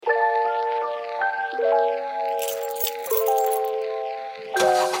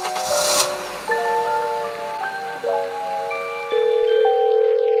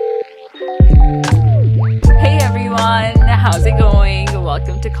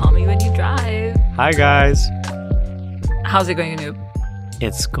welcome to Call Me When You Drive. Hi, guys. How's it going, Anoop?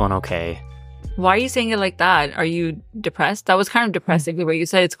 It's going okay. Why are you saying it like that? Are you depressed? That was kind of depressing the way you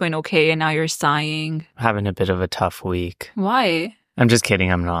said it's going okay and now you're sighing. Having a bit of a tough week. Why? I'm just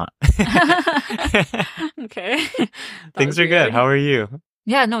kidding. I'm not. Okay. Things are good. How are you?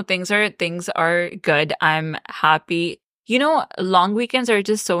 Yeah, no, things are good. I'm happy. You know, long weekends are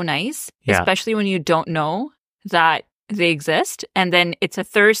just so nice, especially when you don't know that they exist. And then it's a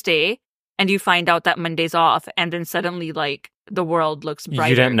Thursday and you find out that Monday's off. And then suddenly, like, the world looks brighter.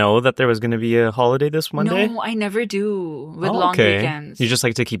 You didn't know that there was going to be a holiday this Monday? No, I never do with long weekends. You just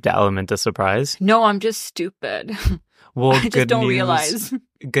like to keep the element of surprise? No, I'm just stupid. Well, I just don't realize.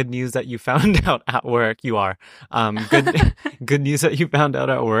 Good news that you found out at work. You are. Good news that you found out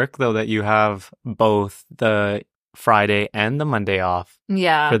at work, though, that you have both the Friday and the Monday off.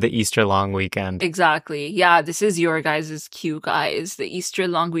 Yeah. For the Easter long weekend. Exactly. Yeah, this is your guys' cue, guys. The Easter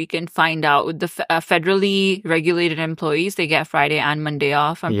long weekend, find out. With the federally regulated employees, they get Friday and Monday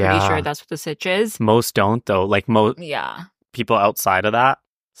off. I'm pretty sure that's what the sitch is. Most don't, though. Like, people outside of that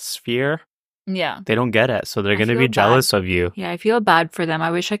sphere, they don't get it. So they're going to be jealous of you. Yeah, I feel bad for them.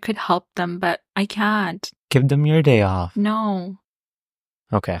 I wish I could help them, but I can't. Give them your day off. No.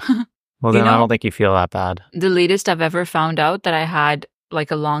 Okay. Well, then I don't think you feel that bad. The latest I've ever found out that I had like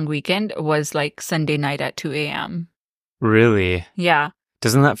a long weekend was like Sunday night at 2 a.m. Really? Yeah.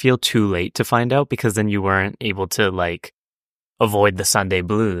 Doesn't that feel too late to find out? Because then you weren't able to like avoid the Sunday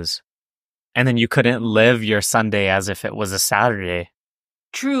blues. And then you couldn't live your Sunday as if it was a Saturday.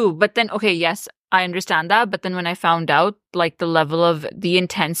 True. But then, okay, yes, I understand that. But then when I found out, like the level of the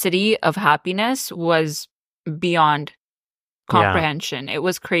intensity of happiness was beyond comprehension. It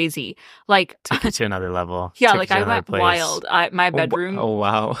was crazy. Like, took it to another level. Yeah, like I went wild. My bedroom. Oh,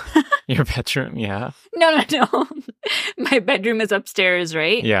 wow. Your bedroom, yeah. No. My bedroom is upstairs,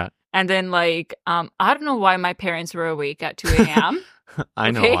 right? Yeah. And then like, I don't know why my parents were awake at 2 a.m.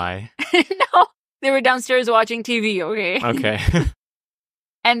 I know why. No, they were downstairs watching TV, okay? Okay.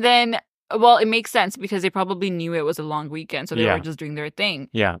 And then, well, it makes sense because they probably knew it was a long weekend, so they were just doing their thing.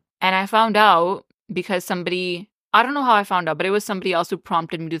 Yeah. And I found out because I don't know how I found out, but it was somebody else who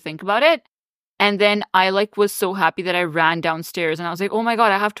prompted me to think about it. And then I like was so happy that I ran downstairs and I was like, oh my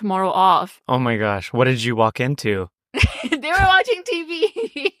God, I have tomorrow off. Oh my gosh. What did you walk into? They were watching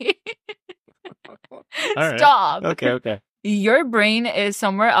TV. All right. Stop. Okay. Your brain is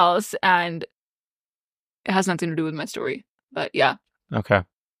somewhere else and it has nothing to do with my story. But yeah. Okay.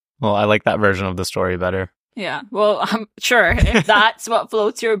 Well, I like that version of the story better. Yeah, well, I'm sure if that's what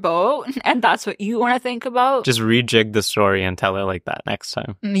floats your boat and that's what you want to think about. Just rejig the story and tell it like that next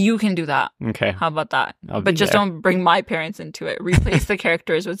time. You can do that. Okay. How about that? But just don't bring my parents into it. Replace the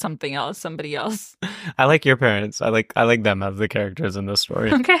characters with somebody else. I like your parents. I like them as the characters in this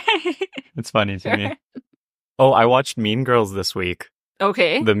story. Okay. It's funny to me. Oh, I watched Mean Girls this week.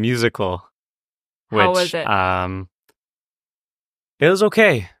 Okay. The musical. How was it? It was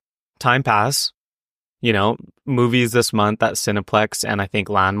okay. Time pass. You know, movies this month at Cineplex and I think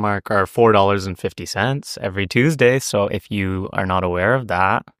Landmark are $4.50 every Tuesday. So if you are not aware of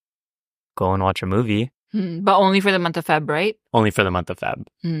that, go and watch a movie. But only for the month of Feb, right? Only for the month of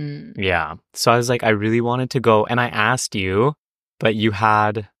Feb. Yeah. So I was like, I really wanted to go. And I asked you, but you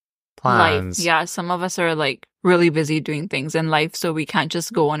had plans. Life. Yeah, some of us are like really busy doing things in life. So we can't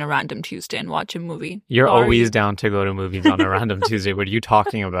just go on a random Tuesday and watch a movie. You're always down to go to movies on a random Tuesday. What are you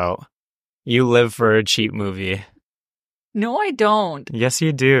talking about? You live for a cheap movie. No, I don't. Yes,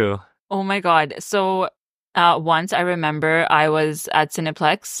 you do. Oh my God. So once I remember I was at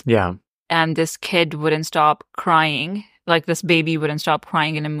Cineplex. Yeah. And this kid wouldn't stop crying. Like this baby wouldn't stop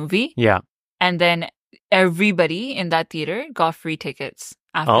crying in a movie. Yeah. And then everybody in that theater got free tickets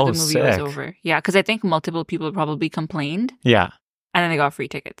after the movie was over. Yeah, because I think multiple people probably complained. Yeah. And then they got free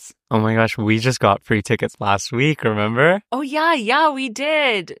tickets. Oh my gosh, we just got free tickets last week, remember? Oh yeah, we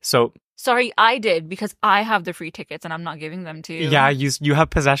did. So... Sorry, I did because I have the free tickets and I'm not giving them to you. Yeah, you have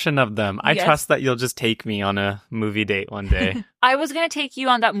possession of them. I trust that you'll just take me on a movie date one day. I was going to take you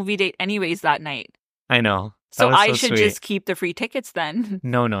on that movie date anyways that night. I know. So I should just keep the free tickets then.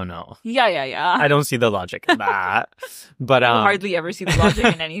 No. Yeah. I don't see the logic in that. But I hardly ever see the logic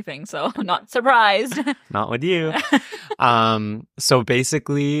in anything, so not surprised. Not with you. So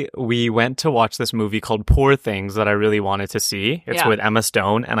basically, we went to watch this movie called Poor Things that I really wanted to see. It's with Emma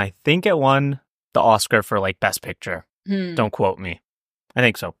Stone, and I think it won the Oscar for like Best Picture. Don't quote me. I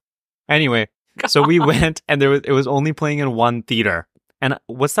think so. Anyway, so we went, and it was only playing in one theater. And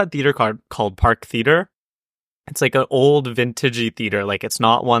what's that theater called? Park Theater? It's like an old vintagey theater. Like it's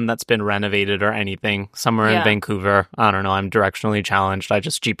not one that's been renovated or anything. Somewhere in Vancouver. I don't know. I'm directionally challenged. I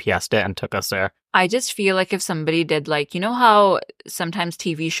just GPS'd it and took us there. I just feel like if somebody did like, you know how sometimes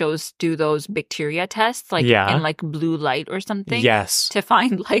TV shows do those bacteria tests, like in like blue light or something? Yes. To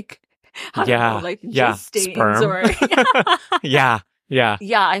find like, I don't know, like just stains sperm. or... Yeah. Yeah,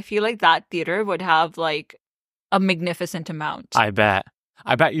 I feel like that theater would have like a magnificent amount. I bet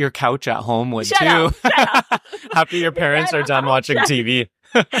your couch at home would Shut too. Up. After your parents are done watching TV.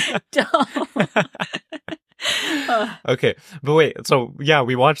 Okay, but wait. So yeah,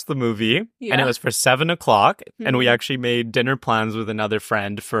 we watched the movie and it was for 7:00 and we actually made dinner plans with another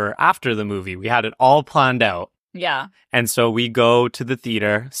friend for after the movie. We had it all planned out. Yeah. And so we go to the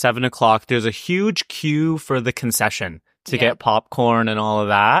theater, 7:00. There's a huge queue for the concession to get popcorn and all of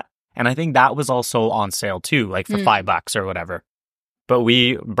that. And I think that was also on sale too, like for $5 or whatever. But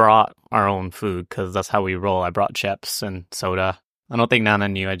we brought our own food because that's how we roll. I brought chips and soda. I don't think Nana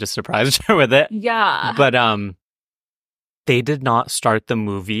knew. I just surprised her with it. Yeah. But they did not start the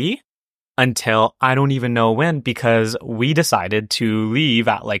movie until I don't even know when, because we decided to leave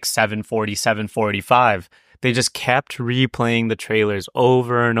at like 7:40, 7:45. They just kept replaying the trailers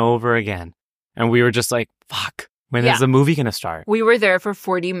over and over again. And we were just like, fuck. When is the movie going to start? We were there for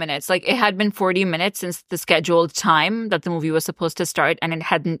 40 minutes. Like, it had been 40 minutes since the scheduled time that the movie was supposed to start, and it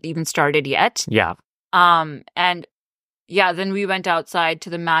hadn't even started yet. Yeah. And yeah, then we went outside to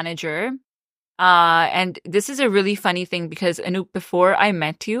the manager. And this is a really funny thing because, Anoop, before I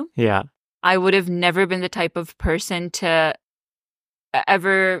met you, I would have never been the type of person to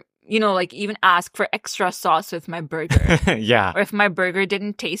ever... you know, like even ask for extra sauce with my burger. Or if my burger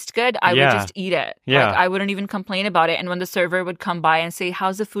didn't taste good, I would just eat it. Like, I wouldn't even complain about it. And when the server would come by and say,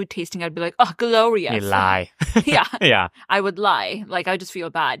 how's the food tasting? I'd be like, oh, glorious. You lie. Yeah. I would lie. Like, I would just feel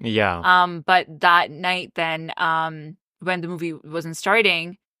bad. But that night then, when the movie wasn't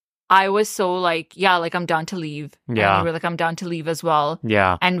starting, I was so like, like I'm down to leave. And we were like, I'm down to leave as well.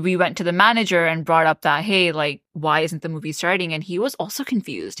 And we went to the manager and brought up that, hey, like, why isn't the movie starting? And he was also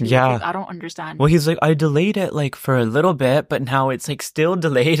confused. He was like, I don't understand. Well, he's like, I delayed it like for a little bit, but now it's like still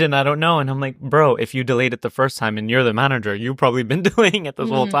delayed and I don't know. And I'm like, bro, if you delayed it the first time and you're the manager, you've probably been delaying it this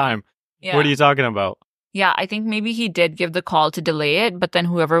whole time. What are you talking about? Yeah, I think maybe he did give the call to delay it, but then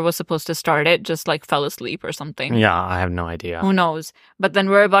whoever was supposed to start it just like fell asleep or something. Yeah, I have no idea. Who knows? But then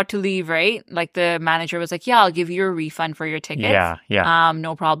we're about to leave, right? Like the manager was like, yeah, I'll give you a refund for your ticket. Yeah.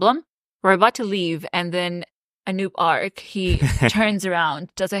 No problem. We're about to leave. And then Anoop Ark, he turns around,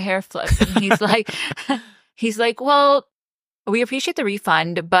 does a hair flip. And he's like, well, we appreciate the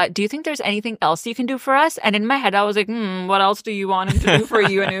refund, but do you think there's anything else you can do for us? And in my head, I was like, what else do you want him to do for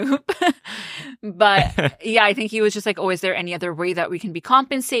you, Anoop? But yeah, I think he was just like, oh, is there any other way that we can be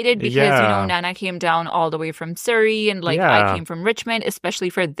compensated? Because, you know, Nana came down all the way from Surrey and like I came from Richmond, especially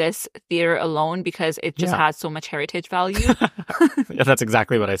for this theater alone because it just has so much heritage value. Yeah, that's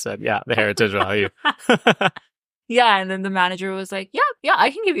exactly what I said. Yeah, the heritage value. Yeah, and then the manager was like, yeah,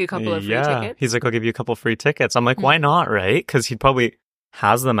 I can give you a couple of free tickets. He's like, I'll give you a couple free tickets. I'm like, why not, right? Because he probably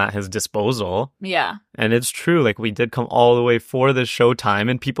has them at his disposal. Yeah. And it's true. Like, we did come all the way for the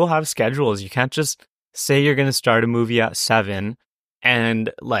showtime, and people have schedules. You can't just say you're going to start a movie at 7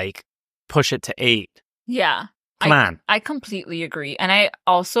 and, like, push it to 8. Yeah. Come on. I completely agree. And I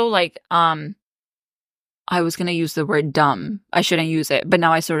also, like, I was going to use the word dumb. I shouldn't use it, but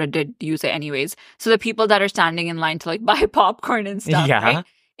now I sort of did use it anyways. So the people that are standing in line to like buy popcorn and stuff, right?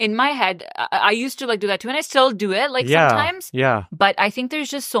 In my head, I used to like do that too. And I still do it like sometimes. Yeah. But I think there's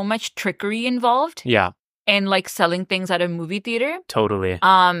just so much trickery involved. Yeah. And like selling things at a movie theater. Totally.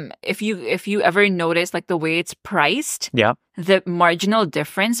 If you ever notice like the way it's priced, the marginal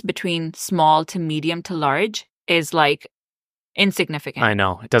difference between small to medium to large is like insignificant. I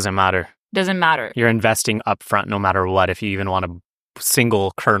know. It doesn't matter. Doesn't matter. You're investing upfront no matter what if you even want a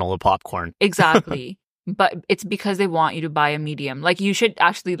single kernel of popcorn. Exactly. But it's because they want you to buy a medium. Like, you should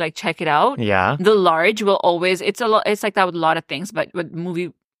actually like check it out. Yeah. The large will always, it's like that with a lot of things, but with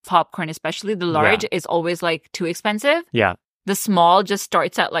movie popcorn especially, the large is always like too expensive. Yeah. The small just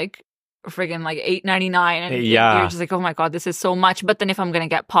starts at like friggin' like $8.99 and you're just like, oh my God, this is so much. But then if I'm going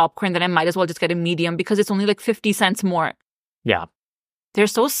to get popcorn, then I might as well just get a medium because it's only like 50 cents more. Yeah. They're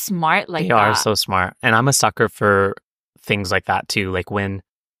so smart like that. They are so smart. And I'm a sucker for things like that too. Like when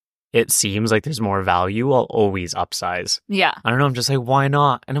it seems like there's more value, I'll always upsize. Yeah. I don't know. I'm just like, why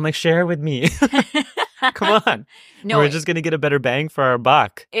not? And I'm like, share with me. Come on. No, we're just going to get a better bang for our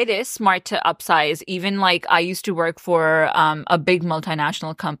buck. It is smart to upsize. Even like I used to work for a big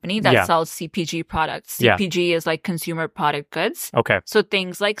multinational company that sells CPG products. CPG is like consumer product goods. Okay. So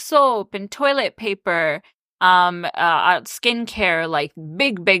things like soap and toilet paper, skincare, like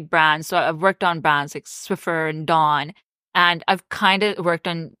big brands. So I've worked on brands like Swiffer and Dawn, and I've kind of worked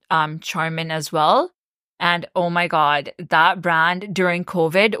on Charmin as well. And oh my God, that brand during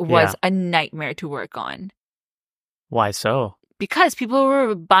COVID was a nightmare to work on. Why so? Because people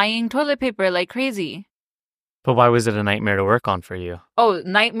were buying toilet paper like crazy. But why was it a nightmare to work on for you? Oh,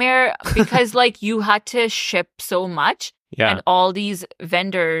 nightmare because like you had to ship so much. Yeah. And all these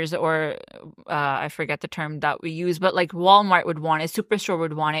vendors, or I forget the term that we use, but like Walmart would want it, Superstore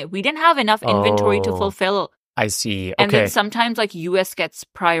would want it. We didn't have enough inventory to fulfill. I see. Okay. And then sometimes like US gets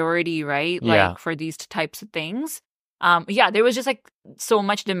priority, right? Like for these types of things. There was just like so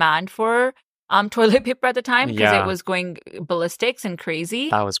much demand for toilet paper at the time because it was going ballistics and crazy.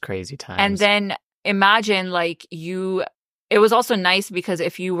 That was crazy times. And then imagine like it was also nice because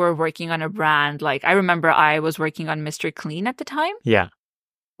if you were working on a brand, like I remember I was working on Mr. Clean at the time. Yeah.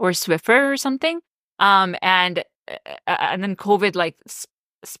 Or Swiffer or something. And then COVID like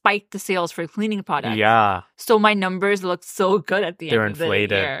spiked the sales for cleaning products. Yeah. So my numbers looked so good at the end of the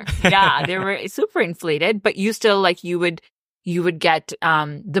year. Yeah, they were super inflated, but you still like you would get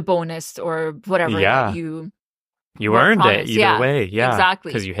the bonus or whatever that you earned promised. it either way. Yeah.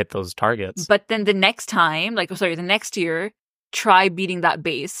 Exactly. Because you hit those targets. But then the next time, the next year, try beating that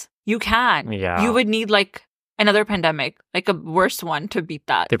base. You can. Yeah. You would need like another pandemic, like a worse one to beat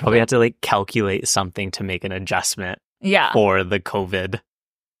that. They probably had to like calculate something to make an adjustment for the COVID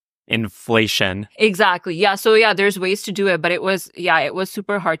inflation. Exactly. Yeah. So there's ways to do it, but it was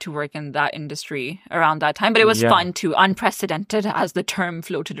super hard to work in that industry around that time. But it was fun too. Unprecedented as the term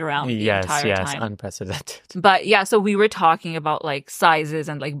floated around the entire time. Yes, unprecedented. But so we were talking about like sizes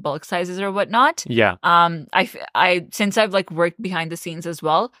and like bulk sizes or whatnot. Yeah. I since I've like worked behind the scenes as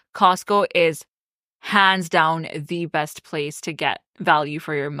well, Costco is hands down the best place to get value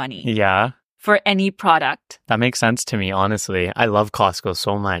for your money. Yeah. For any product. That makes sense to me, honestly. I love Costco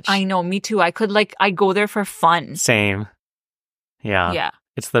so much. I know, me too. I go there for fun. Same. Yeah. Yeah.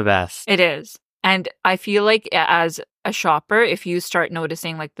 It's the best. It is. And I feel like as a shopper, if you start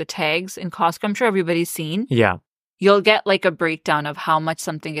noticing like the tags in Costco, I'm sure everybody's seen. Yeah. You'll get like a breakdown of how much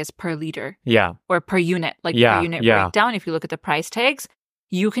something is per liter. Yeah. Or per unit. Per unit breakdown. If you look at the price tags,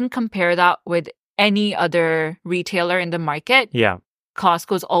 you can compare that with any other retailer in the market. Yeah.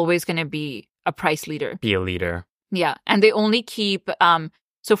 Costco's always going to be a price leader. Be a leader. Yeah. And they only keep,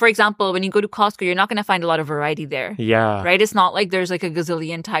 so for example, when you go to Costco, you're not going to find a lot of variety there. Yeah. Right? It's not like there's like a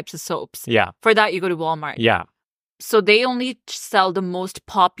gazillion types of soaps. Yeah. For that, you go to Walmart. Yeah. So they only sell the most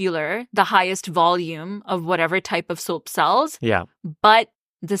popular, the highest volume of whatever type of soap sells. Yeah. But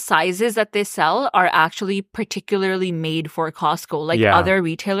the sizes that they sell are actually particularly made for Costco. Like other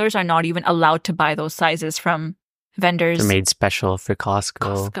retailers are not even allowed to buy those sizes from vendors. They're made special for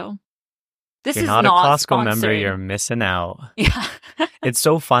Costco. This you're is not a Costco sponsored. member, you're missing out. Yeah. It's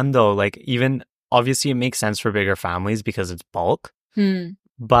so fun though. Like even obviously it makes sense for bigger families because it's bulk.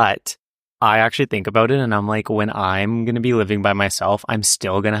 But I actually think about it and I'm like, when I'm going to be living by myself, I'm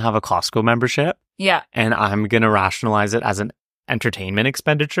still going to have a Costco membership. Yeah. And I'm going to rationalize it as an entertainment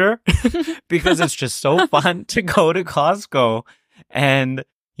expenditure because it's just so fun to go to Costco and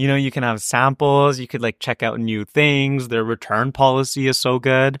you can have samples, you could like check out new things. Their return policy is so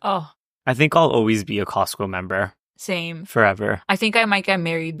good. Oh. I think I'll always be a Costco member. Same. Forever. I think I might get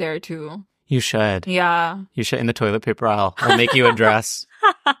married there too. You should. Yeah. You should in the toilet paper aisle. I'll make you a dress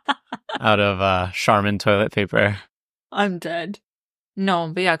out of Charmin toilet paper. I'm dead.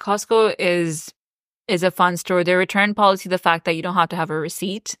 No, but Costco is a fun store. Their return policy, the fact that you don't have to have a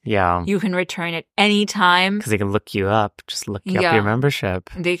receipt. Yeah. You can return it anytime. Because they can look you up. Just look you up your membership.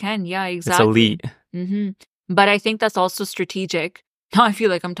 They can, yeah, exactly. It's elite. Mm-hmm. But I think that's also strategic. Now I feel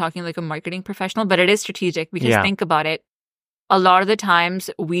like I'm talking like a marketing professional, but it is strategic because think about it. A lot of the times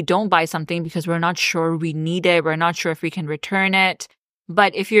we don't buy something because we're not sure we need it. We're not sure if we can return it.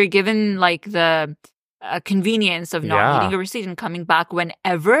 But if you're given like the convenience of not needing a receipt and coming back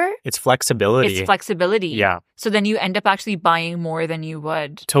whenever. It's flexibility. Yeah. So then you end up actually buying more than you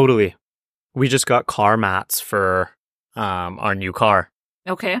would. Totally. We just got car mats for our new car.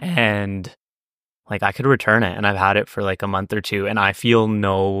 Okay. And like I could return it and I've had it for like a month or two and I feel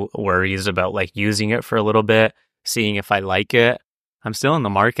no worries about like using it for a little bit, seeing if I like it. I'm still in the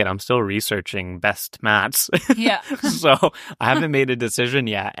market. I'm still researching best mats. Yeah. So I haven't made a decision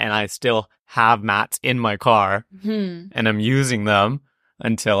yet and I still have mats in my car and I'm using them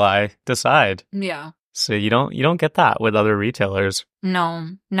until I decide. Yeah. So you don't get that with other retailers. No.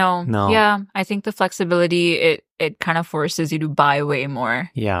 Yeah. I think the flexibility, it kind of forces you to buy way more.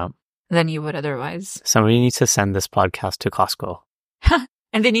 Yeah. Than you would otherwise. Somebody needs to send this podcast to Costco.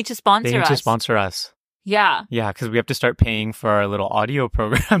 And they need to sponsor us. They need to sponsor us. Yeah. Yeah, because we have to start paying for our little audio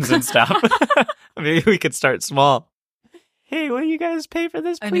programs and stuff. Maybe we could start small. Hey, will you guys pay for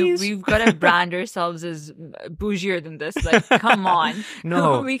this, please? I know, we've got to brand ourselves as bougier than this. Like, come on.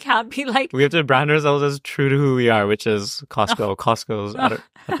 No. We can't be like... We have to brand ourselves as true to who we are, which is Costco. Costco's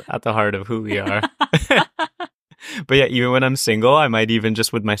at the heart of who we are. But yeah, even when I'm single, I might even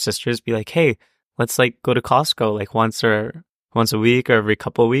just with my sisters be like, hey, let's like go to Costco like once a week or every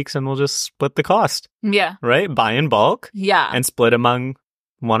couple of weeks, and we'll just split the cost. Yeah. Right? Buy in bulk. Yeah. And split among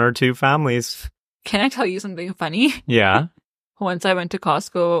 1 or 2 families. Can I tell you something funny? Yeah. Once I went to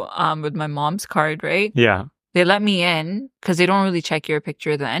Costco with my mom's card, right? Yeah. They let me in because they don't really check your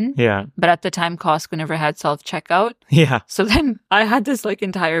picture then. Yeah. But at the time, Costco never had self-checkout. Yeah. So then I had this like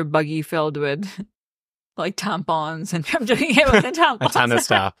entire buggy filled with like tampons, and I'm doing it with the tampons. A ton of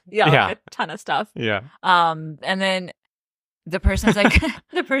stuff. Yeah. Yeah. Like, a ton of stuff. Yeah. And then the person's like,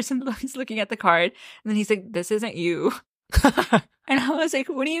 the person is looking at the card, and then he's like, this isn't you. And I was like,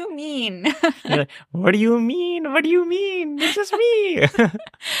 what do you mean? Like, what do you mean? What do you mean? This is me.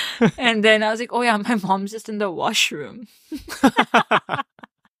 And then I was like, oh yeah, my mom's just in the washroom.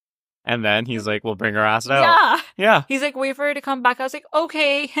 And then he's like, we'll bring her ass out. Yeah. Yeah. He's like, wait for her to come back. I was like,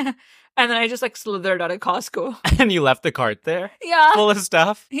 okay. And then I just like slithered out of Costco. And you left the cart there? Yeah. Full of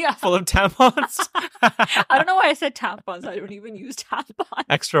stuff? Yeah. Full of tampons? I don't know why I said tampons. I don't even use tampons.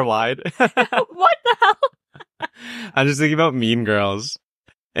 Extra wide. What the hell? I'm just thinking about Mean Girls.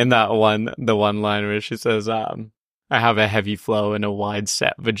 In the one line where she says, I have a heavy flow and a wide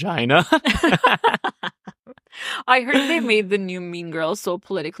set vagina. I heard they made the new Mean Girls so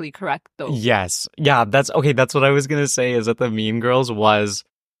politically correct though. Yes. Yeah, that's what I was going to say is that the Mean Girls was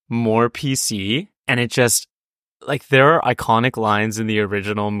more PC, and it just, like, there are iconic lines in the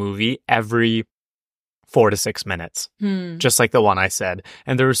original movie every 4 to 6 minutes, just like the one I said.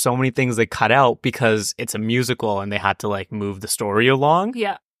 And there were so many things they cut out because it's a musical and they had to like move the story along.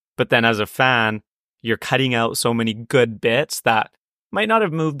 Yeah. But then as a fan, you're cutting out so many good bits that might not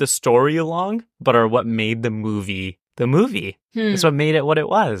have moved the story along, but are what made the movie the movie. It's what made it what it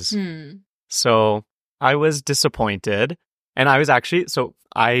was. So I was disappointed. And I was actually, so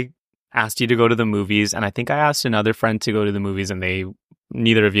I asked you to go to the movies, and I think I asked another friend to go to the movies, and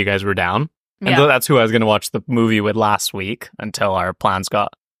neither of you guys were down. And so that's who I was going to watch the movie with last week until our plans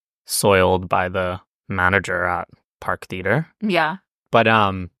got soiled by the manager at Park Theater. Yeah. But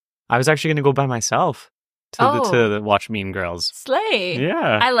I was actually going to go by myself to watch Mean Girls. Slay.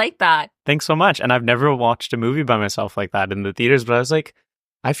 Yeah. I like that. Thanks so much. And I've never watched a movie by myself like that in the theaters, but I was like,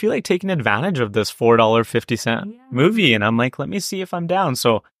 I feel like taking advantage of this $4.50 movie. And I'm like, let me see if I'm down.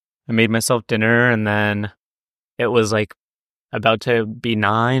 So I made myself dinner, and then it was like about to be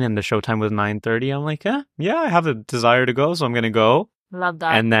 9 and the showtime was 9:30. I'm like, yeah, I have a desire to go, so I'm going to go. Love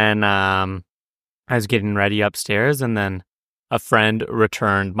that. And then I was getting ready upstairs, and then a friend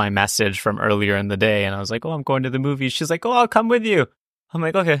returned my message from earlier in the day, and I was like, oh, I'm going to the movies. She's like, oh, I'll come with you. I'm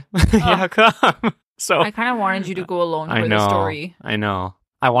like, okay, yeah, come. So I kind of wanted you to go alone for the story. I know.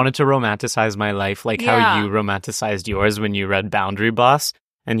 I wanted to romanticize my life like how you romanticized yours when you read Boundary Boss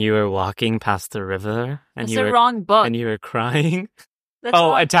and you were walking past the river. And It's the wrong book. And you were crying. That's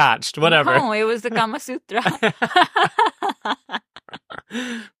wrong. Attached, whatever. No, it was the Kama Sutra.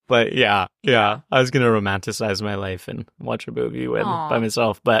 But yeah. I was going to romanticize my life and watch a movie by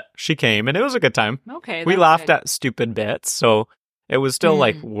myself. But she came, and it was a good time. Okay. We laughed at stupid bits, so it was still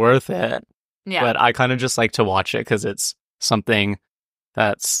like worth it. Yeah. But I kind of just like to watch it because it's something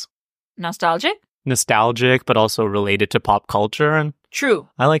that's nostalgic, but also related to pop culture. And true.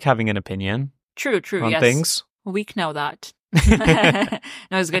 I like having an opinion. True. On yes. things. We know that. No,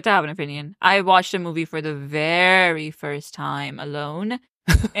 it's good to have an opinion. I watched a movie for the very first time alone.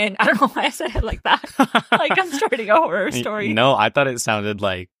 And I don't know why I said it like that. Like I'm starting a horror story. No, I thought it sounded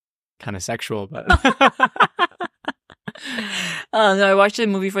like kind of sexual, but no, I watched the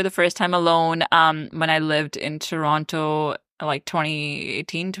movie for the first time alone when I lived in Toronto, like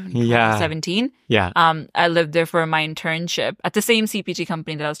 2018, 2017. Yeah. I lived there for my internship at the same CPG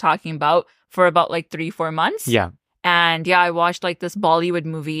company that I was talking about for about like 3-4 months. Yeah. And yeah, I watched like this Bollywood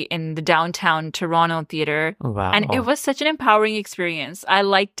movie in the downtown Toronto theater. Wow. And it was such an empowering experience. I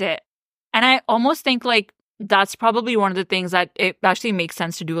liked it. And I almost think like that's probably one of the things that it actually makes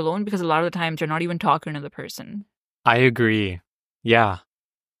sense to do alone, because a lot of the times you're not even talking to the person. I agree. Yeah.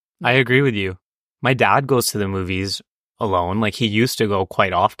 I agree with you. My dad goes to the movies alone. Like he used to go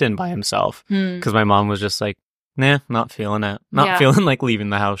quite often by himself because my mom was just like, nah, not feeling it. Not feeling like leaving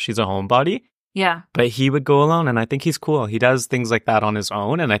the house. She's a homebody. Yeah. But he would go alone, and I think he's cool. He does things like that on his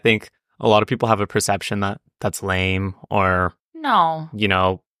own, and I think a lot of people have a perception that that's lame or, no,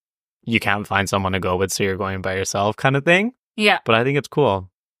 you can't find someone to go with, so you're going by yourself kind of thing. Yeah. But I think it's cool.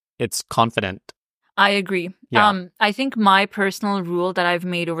 It's confident. I agree. Yeah. I think my personal rule that I've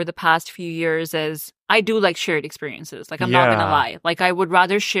made over the past few years is I do like shared experiences. Like, I'm not going to lie. Like, I would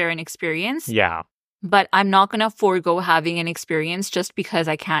rather share an experience. Yeah. But I'm not going to forego having an experience just because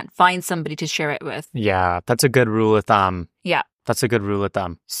I can't find somebody to share it with. Yeah. That's a good rule of thumb. Yeah. That's a good rule of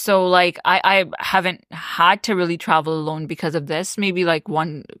thumb. So, like, I haven't had to really travel alone because of this. Maybe like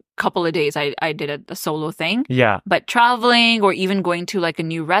one couple of days I did a solo thing. Yeah. But traveling or even going to like a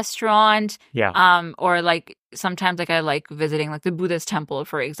new restaurant. Yeah. Or like sometimes like I like visiting like the Buddhist temple,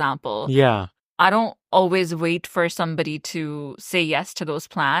 for example. Yeah. I don't always wait for somebody to say yes to those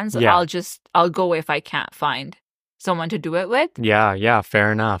plans. Yeah. I'll go if I can't find someone to do it with. Yeah. Yeah.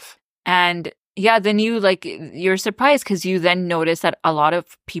 Fair enough. And yeah, then you're surprised because you then notice that a lot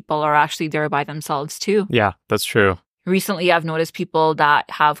of people are actually there by themselves too. Yeah, that's true. Recently, I've noticed people that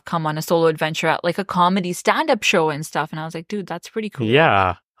have come on a solo adventure at like a comedy stand-up show and stuff. And I was like, dude, that's pretty cool.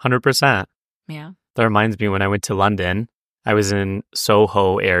 Yeah, 100%. Yeah. That reminds me, when I went to London, I was in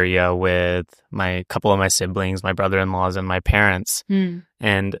Soho area with my couple of my siblings, my brother-in-laws, and my parents.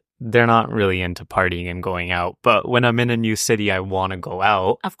 And they're not really into partying and going out. But when I'm in a new city, I want to go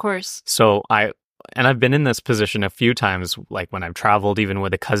out. Of course. So I've been in this position a few times, like when I've traveled, even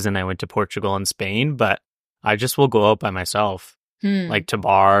with a cousin, I went to Portugal and Spain, but I just will go out by myself, like to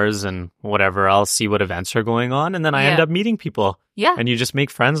bars and whatever else, see what events are going on. And then I end up meeting people. Yeah. And you just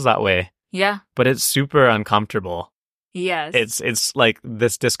make friends that way. Yeah. But it's super uncomfortable. Yes. It's like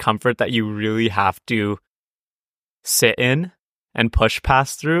this discomfort that you really have to sit in and push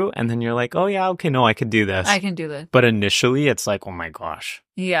past through. And then you're like, oh yeah, okay, no, I could do this. I can do this. But initially it's like, oh my gosh.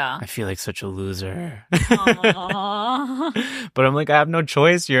 Yeah. I feel like such a loser. Aww. But I'm like, I have no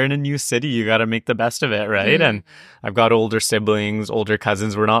choice. You're in a new city. You got to make the best of it, right? And I've got older siblings, older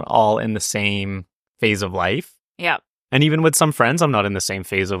cousins. We're not all in the same phase of life. Yeah. And even with some friends, I'm not in the same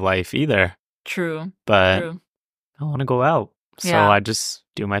phase of life either. True. But True. I want to go out. So I just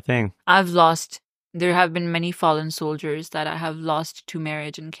do my thing. There have been many fallen soldiers that I have lost to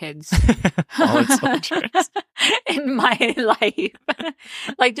marriage and kids. Fallen soldiers. In my life.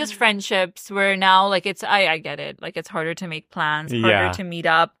 Like just friendships where now like I get it. Like it's harder to make plans, harder to meet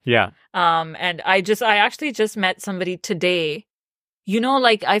up. Yeah. And I actually just met somebody today. You know,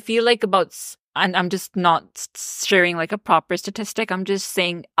 like I feel like and I'm just not sharing like a proper statistic. I'm just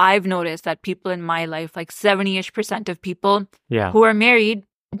saying I've noticed that people in my life, like 70-ish% of people who are married,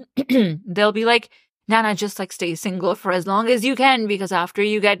 they'll be like, Nana, just like stay single for as long as you can, because after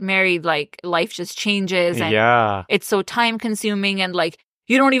you get married, like life just changes and it's so time consuming and like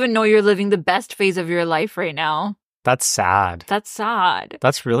you don't even know you're living the best phase of your life right now. That's sad. That's sad.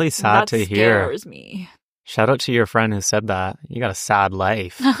 That's really sad to hear. That scares me. Shout out to your friend who said that. You got a sad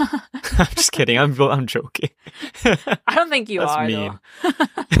life. I'm just kidding. I'm joking. I don't think you That's are, mean.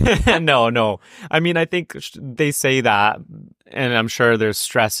 though. No. I mean, I think they say that, and I'm sure there's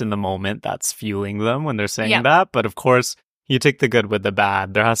stress in the moment that's fueling them when they're saying that. But of course, you take the good with the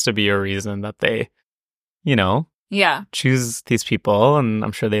bad. There has to be a reason that they, choose these people, and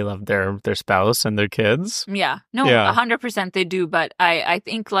I'm sure they love their spouse and their kids. Yeah. No, 100% they do. But I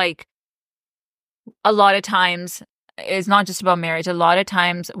think like a lot of times it's not just about marriage. A lot of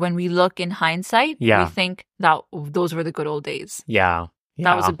times when we look in hindsight, we think that those were the good old days. Yeah.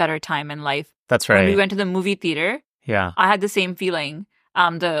 That was a better time in life. That's right. When we went to the movie theater, I had the same feeling.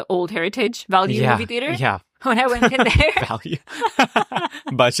 The old Heritage Value movie theater. Yeah. When I went in there. Value.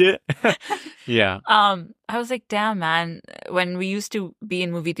 Budget. Yeah. I was like, damn, man. When we used to be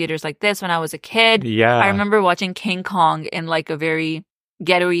in movie theaters like this when I was a kid, I remember watching King Kong in like a very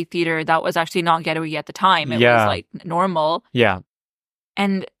ghetto-y theater that was actually not ghetto-y at the time. It was like normal. Yeah.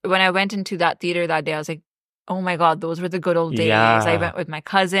 And when I went into that theater that day, I was like, oh my God, those were the good old days. Yeah. I went with my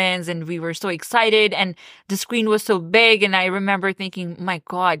cousins and we were so excited and the screen was so big. And I remember thinking, my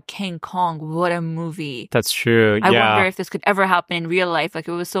God, King Kong, what a movie. That's true. I wonder if this could ever happen in real life. Like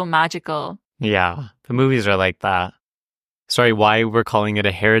it was so magical. Yeah. The movies are like that. Sorry, why we're calling it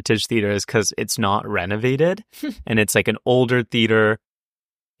a heritage theater is because it's not renovated and it's like an older theater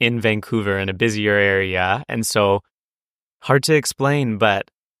in Vancouver in a busier area. And so hard to explain,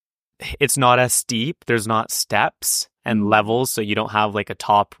 but it's not as steep. There's not steps and levels. So you don't have like a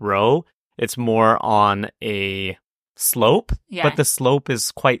top row. It's more on a slope, but the slope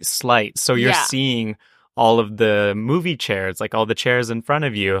is quite slight. So you're seeing all of the movie chairs, like all the chairs in front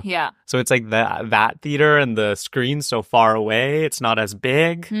of you. Yeah. So it's like that theater and the screen's so far away. It's not as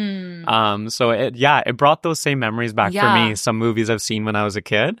big. So it brought those same memories back for me. Some movies I've seen when I was a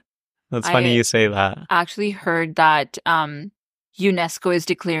kid. That's funny you say that. I actually heard that UNESCO is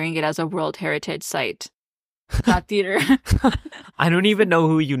declaring it as a World Heritage Site. That theater. I don't even know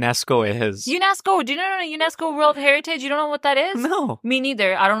who UNESCO is. UNESCO. Do you know UNESCO World Heritage? You don't know what that is? No. Me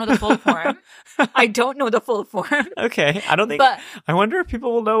neither. I don't know the full form. I don't know the full form. Okay. I don't think... But, I wonder if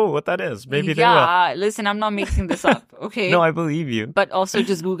people will know what that is. Maybe they will. Yeah. Listen, I'm not making this up. Okay. No, I believe you. But also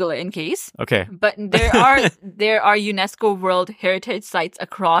just Google it in case. Okay. But there are UNESCO World Heritage Sites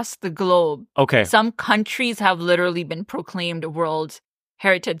across the globe. Okay. Some countries have literally been proclaimed World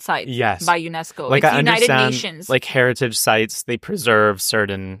Heritage Sites by UNESCO. Like, it's I United understand, Nations. like, heritage sites, they preserve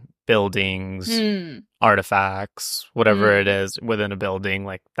certain buildings, artifacts, whatever it is within a building.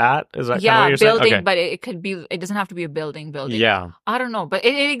 Like that? Is that kind of what you're saying? Building, but it could be, it doesn't have to be a building. Yeah. I don't know, but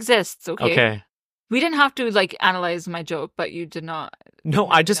it exists, okay? Okay. We didn't have to, like, analyze my joke, but you did not. No,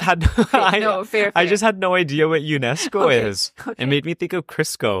 I just had... fair. I just had no idea what UNESCO is. Okay. It made me think of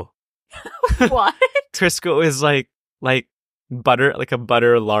Crisco. What? Crisco is like butter, like a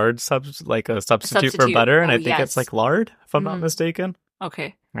butter lard like a substitute for butter, and I think it's like lard, if I'm not mistaken.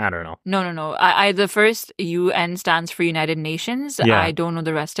 Okay. I don't know. No. I the first UN stands for United Nations. Yeah. I don't know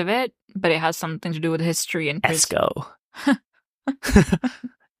the rest of it, but it has something to do with history and ESCO.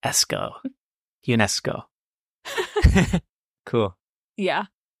 ESCO. UNESCO. Cool. Yeah.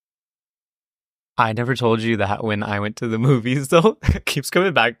 I never told you that when I went to the movies, though. It keeps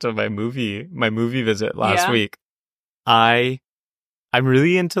coming back to my movie visit last week. I'm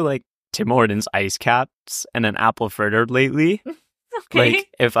really into like Tim Hortons ice caps and an apple fritter lately. Okay. Like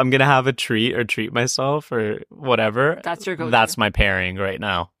if I'm gonna have a treat or treat myself or whatever, that's your go-to. That's my pairing right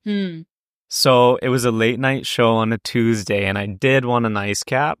now. So it was a late night show on a Tuesday, and I did want an ice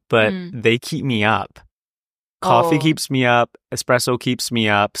cap, but they keep me up. Coffee keeps me up. Espresso keeps me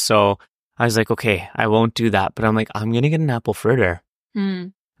up. So I was like, okay, I won't do that. But I'm like, I'm gonna get an apple fritter.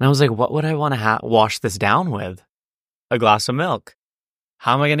 And I was like, what would I want to wash this down with? A glass of milk.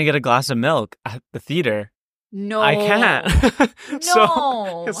 How am I going to get a glass of milk at the theater? No. I can't.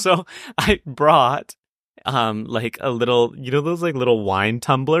 No. So I brought like a little, those like little wine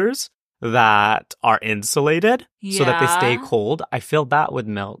tumblers that are insulated so that they stay cold. I filled that with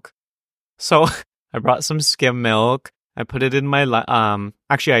milk. So I brought some skim milk. I put it in my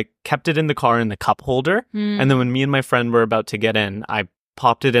actually I kept it in the car in the cup holder. And then when me and my friend were about to get in, I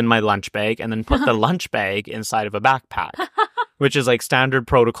popped it in my lunch bag and then put the lunch bag inside of a backpack, which is like standard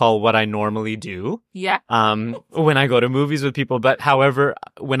protocol, what I normally do. Yeah. When I go to movies with people. But however,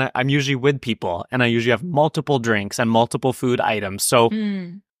 when I'm usually with people and I usually have multiple drinks and multiple food items. So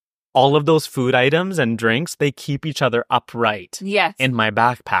all of those food items and drinks, they keep each other upright in my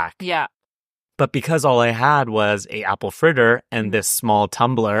backpack. Yeah. But because all I had was a apple fritter and this small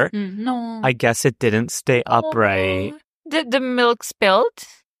tumbler, I guess it didn't stay upright. Did the milk spilled?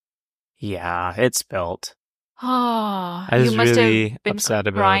 Yeah, it spilled. Oh, I was you must really have been upset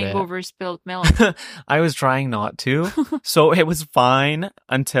about crying it. over spilled milk. I was trying not to. So it was fine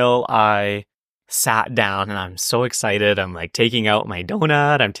until I sat down and I'm so excited. I'm like taking out my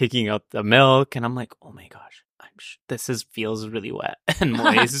donut. I'm taking out the milk and I'm like, oh my gosh. This feels really wet and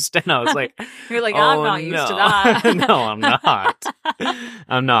moist. And I was like, you're like, I'm not used to that. No, I'm not.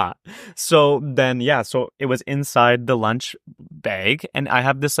 I'm not. So then, so it was inside the lunch bag. And I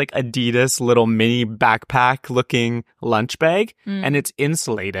have this like Adidas little mini backpack looking lunch bag and it's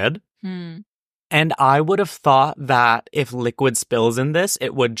insulated. And I would have thought that if liquid spills in this,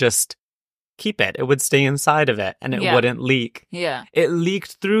 it would just keep it. It would stay inside of it and it wouldn't leak. Yeah. It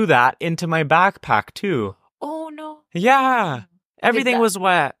leaked through that into my backpack too. Oh, no. Yeah. Everything was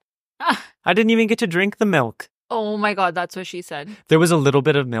wet. I didn't even get to drink the milk. Oh, my God. That's what she said. There was a little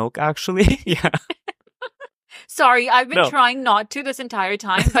bit of milk, actually. Yeah. Sorry, I've been trying not to this entire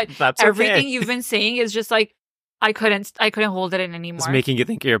time, but That's everything you've been saying is just like, I couldn't hold it in anymore. It's making you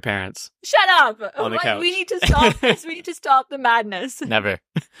think of your parents. Shut up! On the couch. We need to stop this. We need to stop the madness. Never.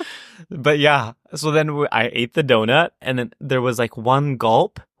 But yeah, so then I ate the donut, and then there was like one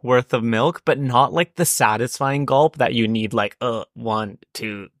gulp worth of milk, but not like the satisfying gulp that you need like 1,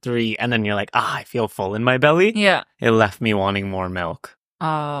 2, 3, and then you're like, I feel full in my belly. Yeah. It left me wanting more milk.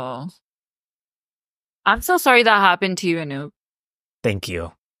 Oh. I'm so sorry that happened to you, Anoop. Thank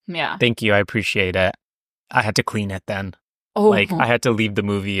you. Yeah. Thank you. I appreciate it. I had to clean it then. Oh. Like, I had to leave the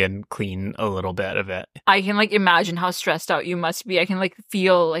movie and clean a little bit of it. I can, like, imagine how stressed out you must be. I can, like,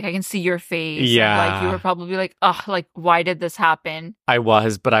 feel, like, I can see your face. Yeah. Like, you were probably like, ugh, like, why did this happen? I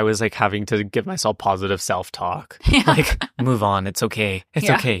was, but I was, like, having to give myself positive self-talk. Yeah. Like, move on. It's okay. It's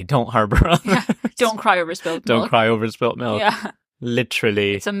okay. Don't harbor on that. Don't cry over spilled milk. Don't cry over spilt milk. Yeah.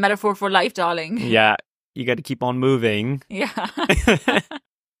 Literally. It's a metaphor for life, darling. Yeah. You got to keep on moving. Yeah.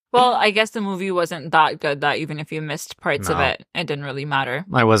 Well, I guess the movie wasn't that good that even if you missed parts of it, it didn't really matter.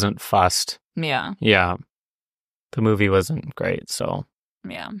 I wasn't fussed. Yeah. Yeah. The movie wasn't great, so.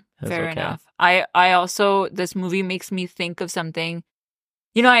 Yeah, fair enough. I also, this movie makes me think of something.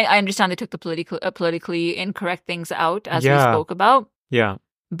 You know, I understand they took the politically incorrect things out, as we spoke about. Yeah.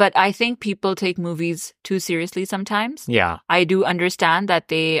 But I think people take movies too seriously sometimes. Yeah. I do understand that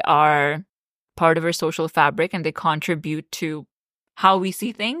they are part of our social fabric and they contribute to how we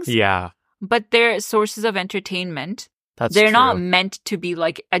see things. Yeah. But they're sources of entertainment. They're true. Not meant to be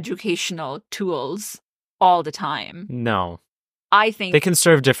like educational tools all the time. No. I think they can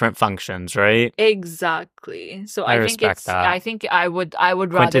serve different functions, right? Exactly. So I think respect that. I think I would rather.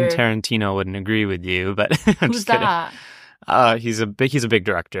 Quentin Tarantino wouldn't agree with you, but I'm who's just kidding. that? He's a big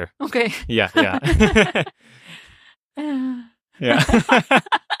director. Okay. Yeah. Yeah.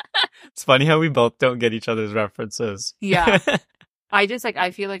 It's funny how we both don't get each other's references. Yeah. I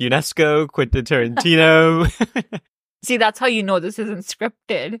feel like UNESCO, Quentin Tarantino. See, that's how you know this isn't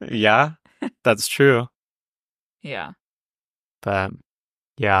scripted. Yeah, that's true. Yeah. But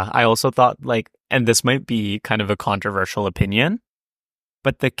yeah, I also thought and this might be kind of a controversial opinion,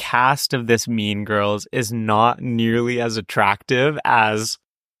 but the cast of this Mean Girls is not nearly as attractive as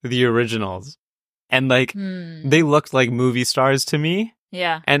the originals. And they looked like movie stars to me.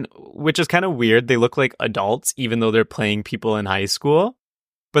 Yeah. And which is kind of weird. They look like adults, even though they're playing people in high school.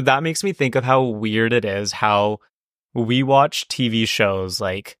 But that makes me think of how weird it is how we watch TV shows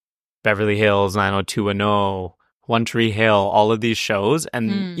like Beverly Hills 90210, One Tree Hill, all of these shows,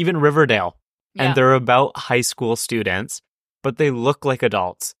 and even Riverdale. Yeah. And they're about high school students, but they look like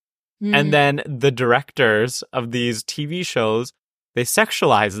adults. And then the directors of these TV shows, they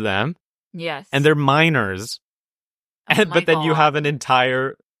sexualize them. Yes. And they're minors. But then you have an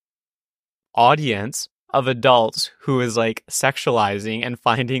entire audience of adults who is sexualizing and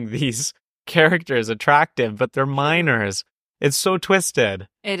finding these characters attractive, but they're minors. It's so twisted.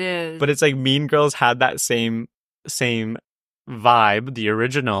 It is. But it's Mean Girls had that same vibe, the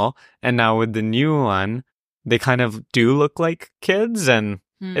original, and now with the new one, they kind of do look like kids, and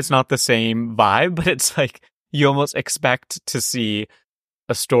it's not the same vibe, but it's you almost expect to see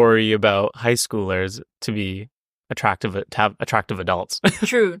a story about high schoolers to be attractive, to have attractive adults.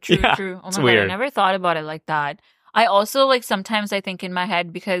 True. Yeah, Oh my it's God, weird. I never thought about it like that. I also sometimes I think in my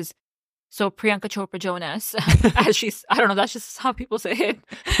head because Priyanka Chopra Jonas, I don't know, that's just how people say it.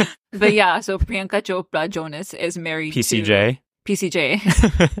 But yeah, so Priyanka Chopra Jonas is married PCJ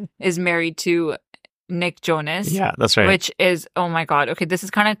is married to Nick Jonas. Yeah, that's right. Which is, oh my God. Okay, this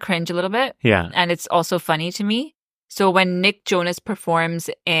is kind of cringe a little bit. Yeah. And it's also funny to me. So when Nick Jonas performs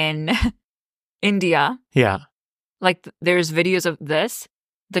in India. Yeah. There's videos of this.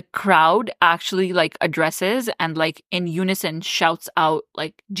 The crowd actually addresses and in unison shouts out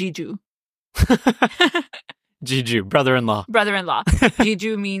Jiju. Jiju, brother-in-law.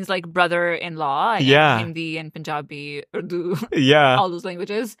 Jiju means brother-in-law in Hindi and Punjabi, Urdu, all those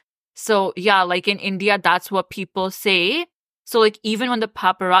languages. So yeah, in India, that's what people say. So even when the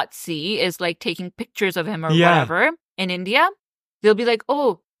paparazzi is taking pictures of him or whatever in India, they'll be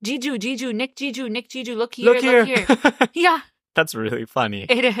oh, Jiju, Nick Jiju, look here. Yeah. That's really funny.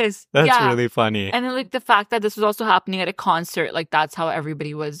 It is. That's really funny. And then the fact that this was also happening at a concert, that's how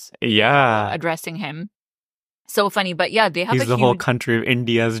everybody was addressing him. So funny. But yeah, they have He's the whole country of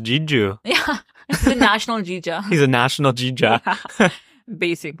India's Jiju. Yeah. The national Jija. He's a national Jija. Yeah,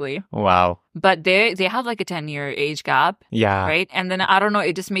 basically. Wow. But they have a 10-year age gap. Yeah. Right? And then I don't know,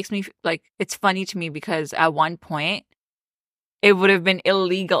 it just makes me it's funny to me because at one point it would have been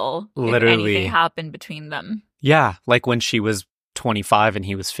illegal if anything happened between them. Yeah, when she was 25 and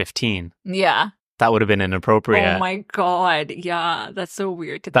he was 15. Yeah. That would have been inappropriate. Oh my God. Yeah, that's so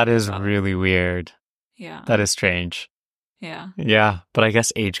weird to That think is about. really weird. Yeah. That is strange. Yeah. Yeah, but I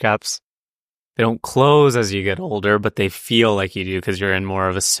guess age gaps, they don't close as you get older, but they feel like you do because you're in more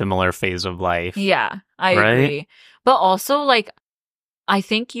of a similar phase of life. Yeah, I agree. But also, I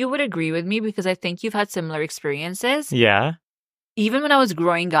think you would agree with me because I think you've had similar experiences. Yeah. Even when I was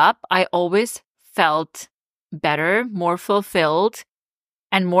growing up, I always felt better, more fulfilled,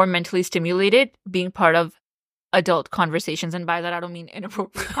 and more mentally stimulated being part of adult conversations. And by that, I don't mean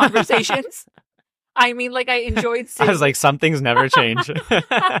inappropriate conversations. I mean, I enjoyed sitting... I was some things never change.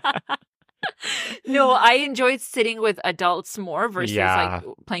 No, I enjoyed sitting with adults more versus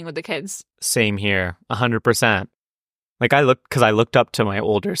playing with the kids. Same here, 100%. I looked up to my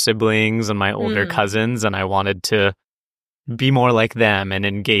older siblings and my older cousins, and I wanted to be more like them and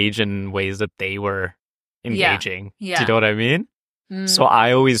engage in ways that they were engaging. Yeah. Do you know what I mean? So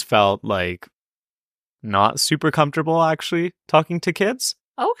I always felt not super comfortable actually talking to kids.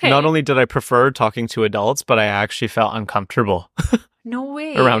 Okay. Not only did I prefer talking to adults, but I actually felt uncomfortable No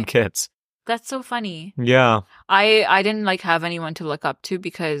way. around kids. That's so funny. Yeah. I didn't like have anyone to look up to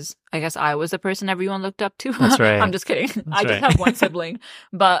because I guess I was the person everyone looked up to. That's right. I'm just kidding. I just right. have one sibling.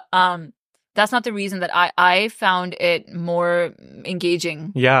 But that's not the reason that I found it more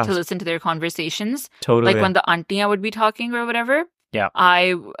engaging Yeah. to listen to their conversations. Totally. Like when the auntie would be talking or whatever. Yeah.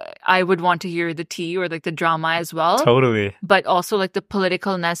 I would want to hear the tea or like the drama as well. Totally. But also like the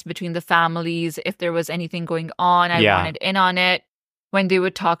politicalness between the families. If there was anything going on, I wanted in on it. When they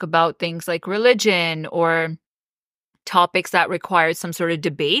would talk about things like religion or topics that required some sort of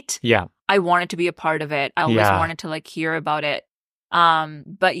debate, I wanted to be a part of it. I always wanted to like hear about it.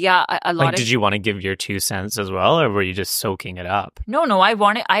 But yeah, a lot like, did you want to give your 2 cents as well, or were you just soaking it up? No,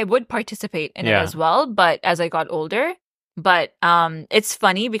 I would participate in it as well, but as I got older. But it's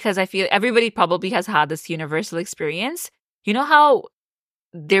funny because I feel everybody probably has had this universal experience. You know how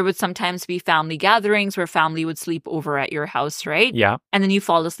there would sometimes be family gatherings where family would sleep over at your house, right? Yeah. And then you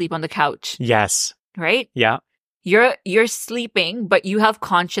fall asleep on the couch. Yes. Right? Yeah. You're sleeping, but you have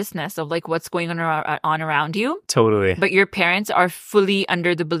consciousness of like what's going on around you. Totally. But your parents are fully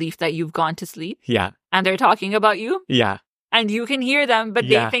under the belief that you've gone to sleep. Yeah. And they're talking about you. Yeah. And you can hear them, but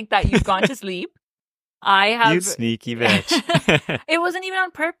they think that you've gone to sleep. You sneaky bitch. It wasn't even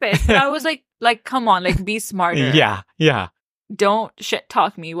on purpose. But I was like, come on, like be smarter. Yeah. Yeah. Don't shit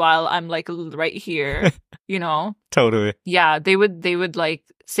talk me while I'm like right here, you know? Totally. Yeah, they would like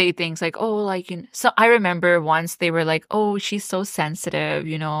say things like, oh, like, you know, so I remember once they were like, oh, she's so sensitive,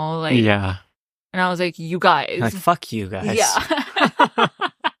 you know, like, yeah. And I was like, you guys. Like, fuck you guys. Yeah.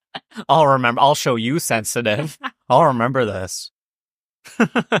 I'll show you sensitive. I'll remember this.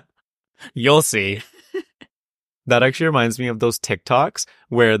 You'll see. That actually reminds me of those TikToks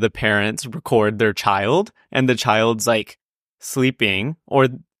where the parents record their child and the child's like sleeping, or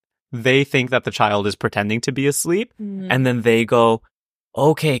they think that the child is pretending to be asleep. And then they go,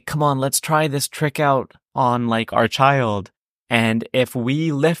 okay, come on, let's try this trick out on like our child. And if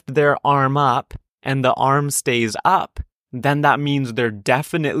we lift their arm up and the arm stays up, then that means they're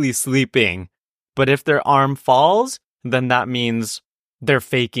definitely sleeping. But if their arm falls, then that means they're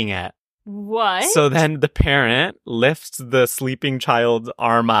faking it. What? So then the parent lifts the sleeping child's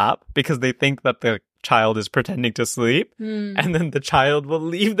arm up because they think that the child is pretending to sleep. And then the child will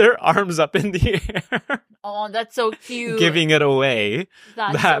leave their arms up in the air. Oh, that's so cute. Giving it away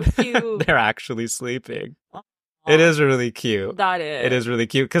that so cute. They're actually sleeping. Oh, it is really cute. That is. It is really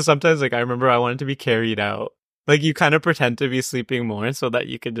cute because sometimes like I remember I wanted to be carried out. Like you kind of pretend to be sleeping more so that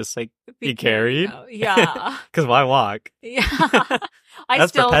you could just like be carried. Yeah. Because why walk? Yeah.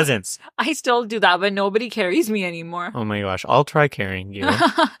 That's for peasants. I still do that, but nobody carries me anymore. Oh my gosh. I'll try carrying you.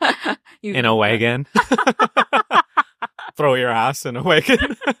 In a wagon. Throw your ass in a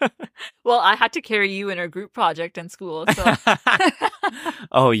wagon. Well, I had to carry you in a group project in school. So.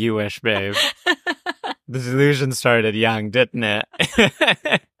 Oh, you wish, babe. The delusion started young, didn't it?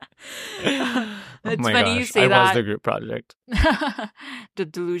 It's funny you say that. I that. was the group project. The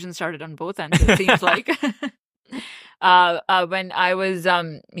delusion started on both ends, it seems like. When I was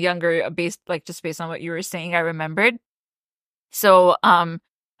younger, based on what you were saying, I remembered. So,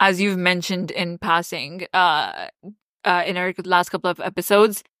 as you've mentioned in passing, in our last couple of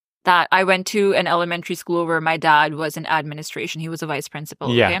episodes, that I went to an elementary school where my dad was in administration. He was a vice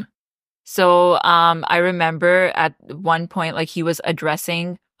principal. Yeah. Okay? So, I remember at one point, like he was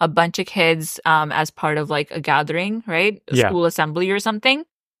addressing a bunch of kids as part of like a gathering, right? A school assembly or something.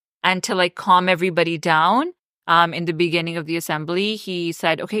 And to like calm everybody down, in the beginning of the assembly, he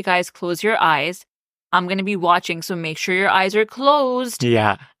said, okay, guys, close your eyes. I'm going to be watching, so make sure your eyes are closed.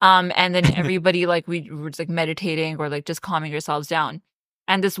 Yeah. And then everybody, like, we were just, like, meditating or, like, just calming yourselves down.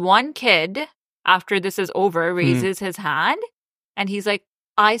 And this one kid, after this is over, raises his hand. And he's like,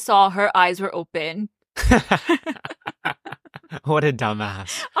 I saw her eyes were open. What a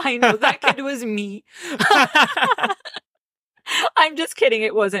dumbass. I know, that kid was me. I'm just kidding.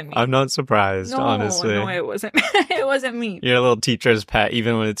 It wasn't me. I'm not surprised, honestly. No, it wasn't. It wasn't me. You're a little teacher's pet,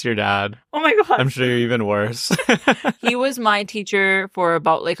 even when it's your dad. Oh my God. I'm sure you're even worse. He was my teacher for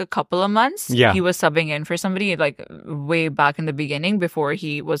about like a couple of months. Yeah. He was subbing in for somebody like way back in the beginning before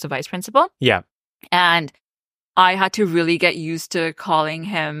he was a vice principal. Yeah. And I had to really get used to calling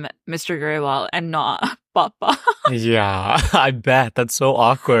him Mr. Grewal and not Papa. Yeah, I bet. That's so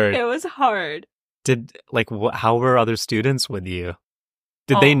awkward. It was hard. How were other students with you?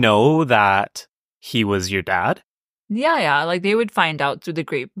 Did they know that he was your dad? Yeah. Like they would find out through the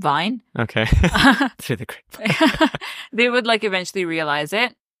grapevine. Okay. Through the grapevine. They would like eventually realize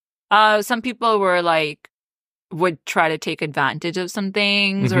it. Some people were like, would try to take advantage of some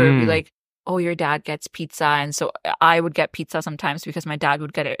things or be like, oh, your dad gets pizza. And so I would get pizza sometimes because my dad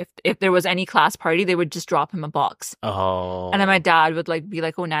would get it. If there was any class party, they would just drop him a box. Oh. And then my dad would like be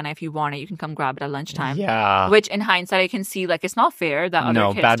like, oh, Nana, if you want it, you can come grab it at lunchtime. Yeah. Which in hindsight, I can see like it's not fair that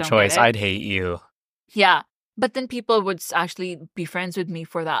other kids bad don't choice. get it. I'd hate you. Yeah. But then people would actually be friends with me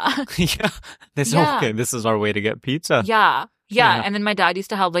for that. Okay, this is our way to get pizza. Yeah. And then my dad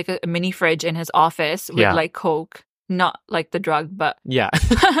used to have like a mini fridge in his office with like Coke. Not like the drug, but yeah.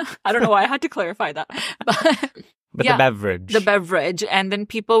 I don't know why I had to clarify that. But the beverage. The beverage. And then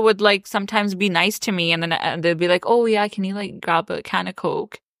people would like sometimes be nice to me and then they'd be like, oh yeah, can you like grab a can of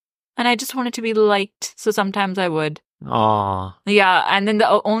Coke? And I just wanted to be liked. So sometimes I would. Aw. Yeah. And then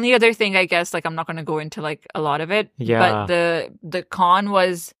the only other thing, I guess, like I'm not going to go into like a lot of it. Yeah. But the con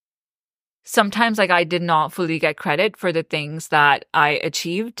was sometimes like I did not fully get credit for the things that I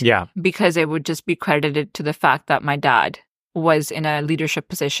achieved. Yeah. Because it would just be credited to the fact that my dad was in a leadership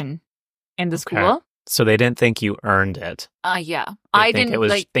position in the school. So they didn't think you earned it. Yeah. I didn't. It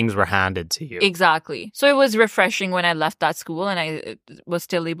was like things were handed to you. Exactly. So it was refreshing when I left that school and I was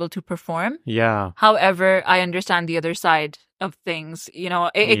still able to perform. Yeah. However, I understand the other side of things. You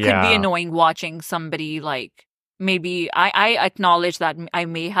know, it could be annoying watching somebody like maybe I acknowledge that I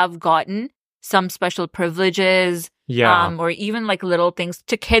may have gotten some special privileges. Yeah. Or even like little things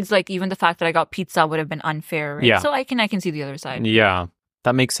to kids, like even the fact that I got pizza would have been unfair. Right? Yeah. So I can see the other side. Yeah.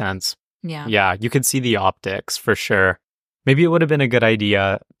 That makes sense. Yeah. Yeah. You could see the optics for sure. Maybe it would have been a good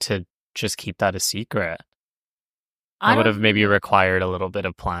idea to just keep that a secret. It would have maybe required a little bit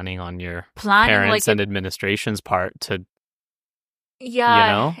of planning on your parents and administration's part to. Yeah,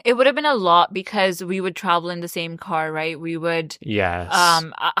 you know? It would have been a lot because we would travel in the same car, right? We would. Yes.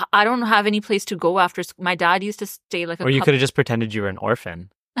 I don't have any place to go after school. My dad used to stay like Or you could have just pretended you were an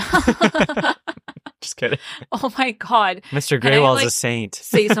orphan. Just kidding. Oh my God. Mr. Graywell's a saint.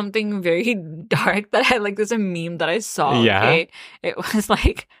 Say something very dark that I like. There's a meme that I saw. Yeah. Okay? It was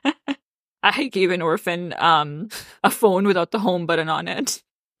like, I gave an orphan a phone without the home button on it.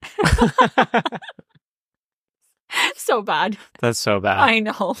 So bad. That's so bad. I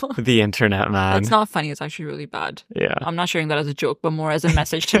know. The internet, man. It's not funny. It's actually really bad. Yeah. I'm not sharing that as a joke, but more as a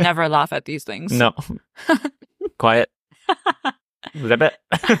message to never laugh at these things. No. Quiet. Zip it.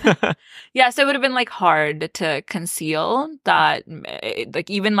 Yeah, so it would have been like hard to conceal that. Like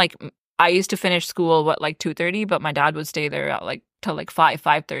even like I used to finish school like 2:30, but my dad would stay there at like till like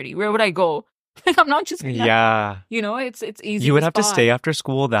 5:30. Where would I go? Like I'm not just gonna, you know, it's easy. You would have to stay after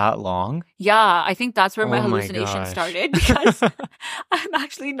school that long? Yeah, I think that's where my hallucination started because I'm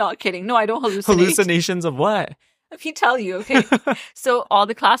actually not kidding. No, I don't hallucinate. Hallucinations of what? Let me tell you, okay. So all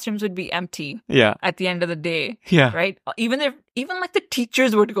the classrooms would be empty. Yeah. At the end of the day. Yeah. Right? Even like the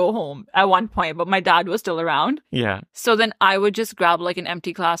teachers would go home at one point, but my dad was still around. Yeah. So then I would just grab like an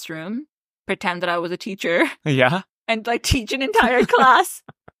empty classroom, pretend that I was a teacher. Yeah. And like teach an entire class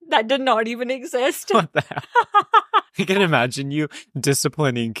that did not even exist. What the hell? I can imagine you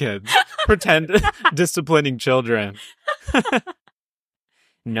disciplining kids. Pretend disciplining children.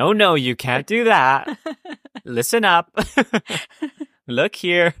 No, you can't do that. Listen up. Look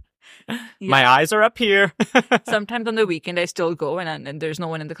here. Yeah. My eyes are up here. Sometimes on the weekend I still go and there's no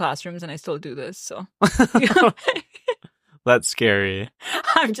one in the classrooms and I still do this. So that's scary.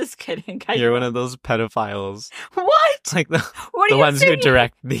 I'm just kidding. You're one of those pedophiles. What? Like the ones who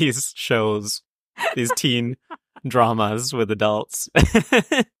direct these shows, these teen dramas with adults.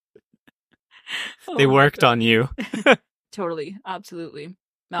 They worked on you. Totally. Absolutely.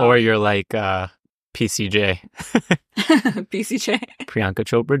 Or you're like PCJ. PCJ. Priyanka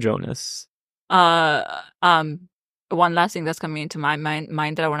Chopra Jonas. One last thing that's coming into my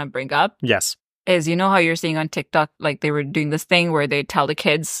mind that I want to bring up. Yes. Is you know how you're seeing on TikTok, like they were doing this thing where they tell the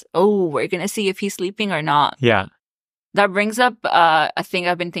kids, oh, we're going to see if he's sleeping or not. Yeah. That brings up a thing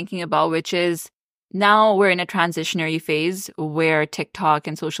I've been thinking about, which is now we're in a transitionary phase where TikTok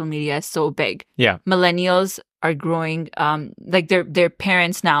and social media is so big. Yeah. Millennials are growing, like they're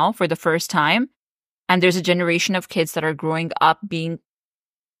parents now for the first time. And there's a generation of kids that are growing up being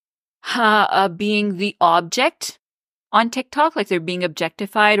the object on TikTok, like they're being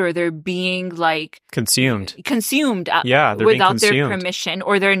objectified or they're being like consumed. Yeah, without their permission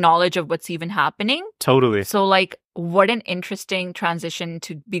or their knowledge of what's even happening. Totally. So like what an interesting transition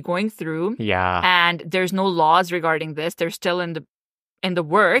to be going through. Yeah. And there's no laws regarding this. They're still in the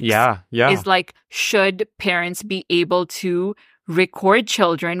works. Yeah. Is like, should parents be able to record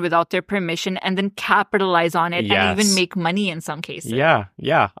children without their permission and then capitalize on it and even make money in some cases? Yeah.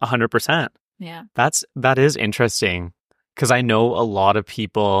 100%. Yeah. That is interesting. Because I know a lot of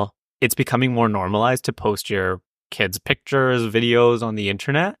people it's becoming more normalized to post your kids' pictures, videos on the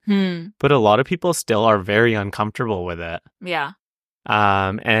internet. But a lot of people still are very uncomfortable with it. Yeah.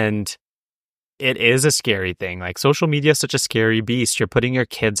 And it is a scary thing. Like, social media is such a scary beast. You're putting your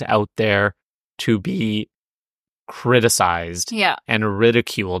kids out there to be criticized and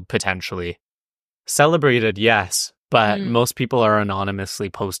ridiculed, potentially. Celebrated, yes, but most people are anonymously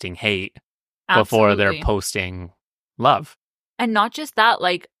posting hate before they're posting love. And not just that,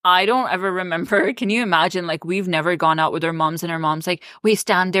 like, I don't ever remember, can you imagine, like, we've never gone out with our moms and our mom's like, we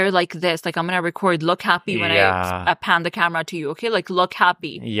stand there like this, like, I'm going to record, look happy when I pan the camera to you, okay? Like, look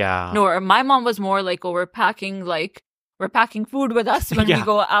happy. Yeah. No, my mom was more like, oh, we're packing food with us when we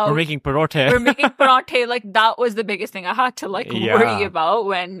go out. We're making parote. Like, that was the biggest thing I had to, like, worry about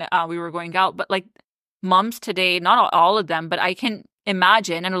when we were going out. But, like, moms today, not all of them, but I can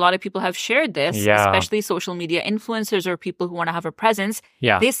imagine, and a lot of people have shared this, especially social media influencers or people who want to have a presence,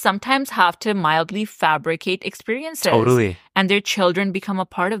 they sometimes have to mildly fabricate experiences. Totally. And their children become a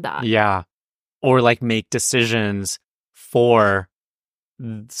part of that. Yeah. Or like make decisions for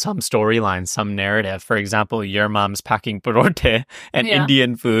some storyline, some narrative. For example, your mom's packing parote and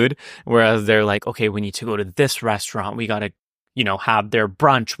Indian food, whereas they're like, okay, we need to go to this restaurant. We got to, have their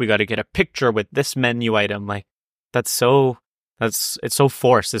brunch. We got to get a picture with this menu item. Like, it's so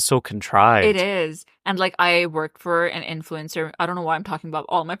forced. It's so contrived. It is. And like, I work for an influencer. I don't know why I'm talking about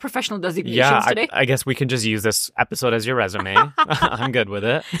all my professional designations today. I guess we can just use this episode as your resume. I'm good with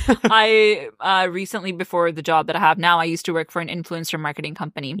it. I recently, before the job that I have now, I used to work for an influencer marketing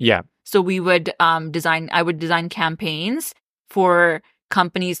company. Yeah. So we would I would design campaigns for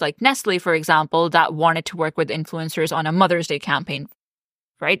companies like Nestle, for example, that wanted to work with influencers on a Mother's Day campaign,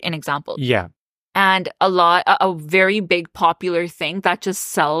 right? An example. Yeah. And a very big popular thing that just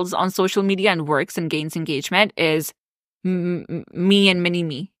sells on social media and works and gains engagement is me and mini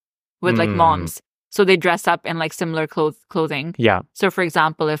me with like moms. So they dress up in like similar clothing. Yeah. So for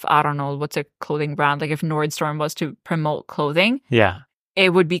example, if, I don't know, what's a clothing brand? Like if Nordstrom was to promote clothing. Yeah. It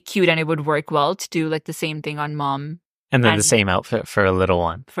would be cute and it would work well to do like the same thing on mom. And then the same outfit for a little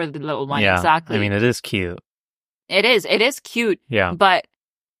one. For the little one, exactly. I mean, it is cute. It is cute. Yeah. But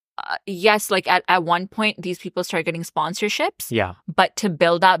yes, like at one point, these people start getting sponsorships. Yeah. But to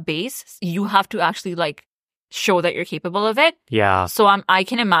build that base, you have to actually like show that you're capable of it. Yeah. So I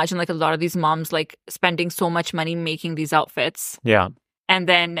can imagine like a lot of these moms like spending so much money making these outfits. Yeah. And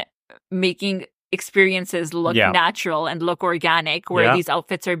then making experiences look natural and look organic where these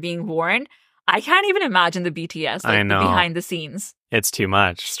outfits are being worn. I can't even imagine the BTS, like the behind the scenes. It's too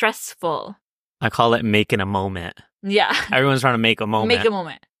much. Stressful. I call it making a moment. Yeah. Everyone's trying to make a moment. Make a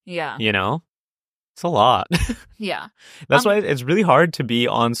moment. Yeah. It's a lot. Yeah. That's why it's really hard to be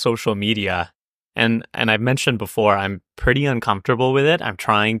on social media. And I've mentioned before, I'm pretty uncomfortable with it. I'm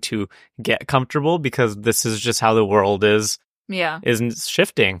trying to get comfortable because this is just how the world is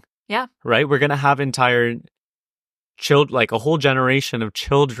shifting. Yeah. Right? We're going to have entire like a whole generation of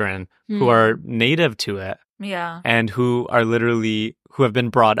children who are native to it. Yeah. And who have been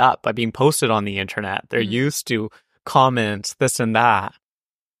brought up by being posted on the internet. They're used to comments, this and that.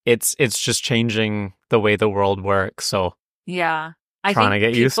 It's just changing the way the world works. So yeah, I think to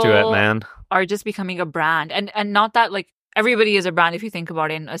get used to it, man. Are just becoming a brand, and not that like everybody is a brand if you think about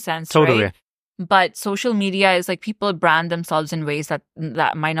it in a sense, totally. Right? But social media is like people brand themselves in ways that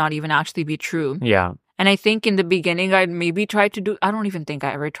might not even actually be true. Yeah. And I think in the beginning, I'd maybe try to do, I don't even think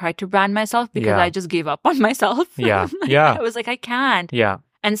I ever tried to brand myself because I just gave up on myself. Yeah. Yeah. I was like, I can't. Yeah.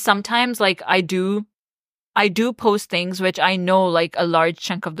 And sometimes like I do post things which I know like a large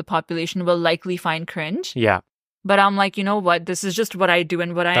chunk of the population will likely find cringe. Yeah. But I'm like, you know what? This is just what I do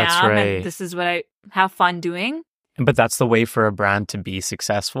and what I am. Right. And this is what I have fun doing. But that's the way for a brand to be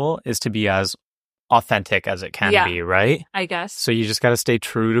successful, is to be as authentic as it can be, right? I guess. So you just got to stay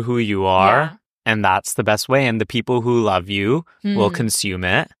true to who you are. Yeah. And that's the best way. And the people who love you will consume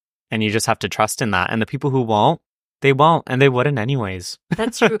it. And you just have to trust in that. And the people who won't, they won't. And they wouldn't anyways.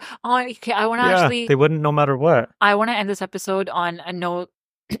 That's true. Oh, okay. I want to actually... They wouldn't no matter what. I want to end this episode on a note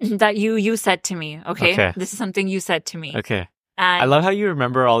that you said to me, okay? This is something you said to me. Okay. And I love how you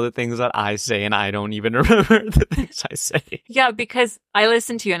remember all the things that I say and I don't even remember the things I say. Yeah, because I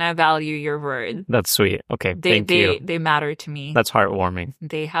listen to you and I value your word. That's sweet. Okay, thank you. They matter to me. That's heartwarming.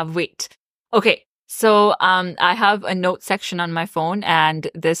 They have weight. Okay, so I have a note section on my phone, and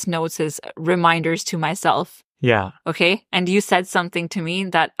this note says reminders to myself. Yeah. Okay, and you said something to me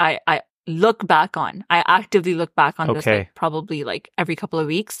that I look back on. I actively look back on this like, probably like every couple of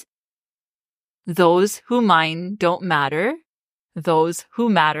weeks. Those who mind don't matter. Those who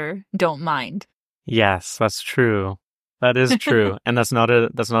matter don't mind. Yes, that's true. That is true. And that's not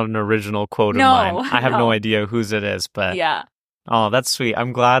an original quote of mine. I have no idea whose it is, but yeah. Oh, that's sweet.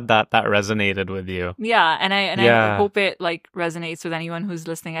 I'm glad that resonated with you. Yeah, and I hope it like resonates with anyone who's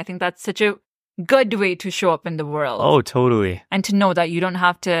listening. I think that's such a good way to show up in the world. Oh, totally. And to know that you don't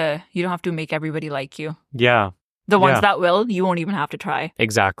have to make everybody like you. Yeah. The ones that will, you won't even have to try.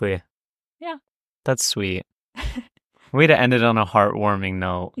 Exactly. Yeah. That's sweet. Way to end it on a heartwarming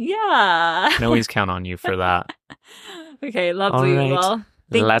note. Yeah. I always count on you for that. Okay, lovely. All right.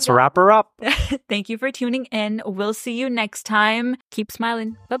 Well, let's wrap her up. Thank you for tuning in. We'll see you next time. Keep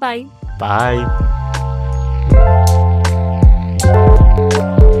smiling. Bye-bye. Bye.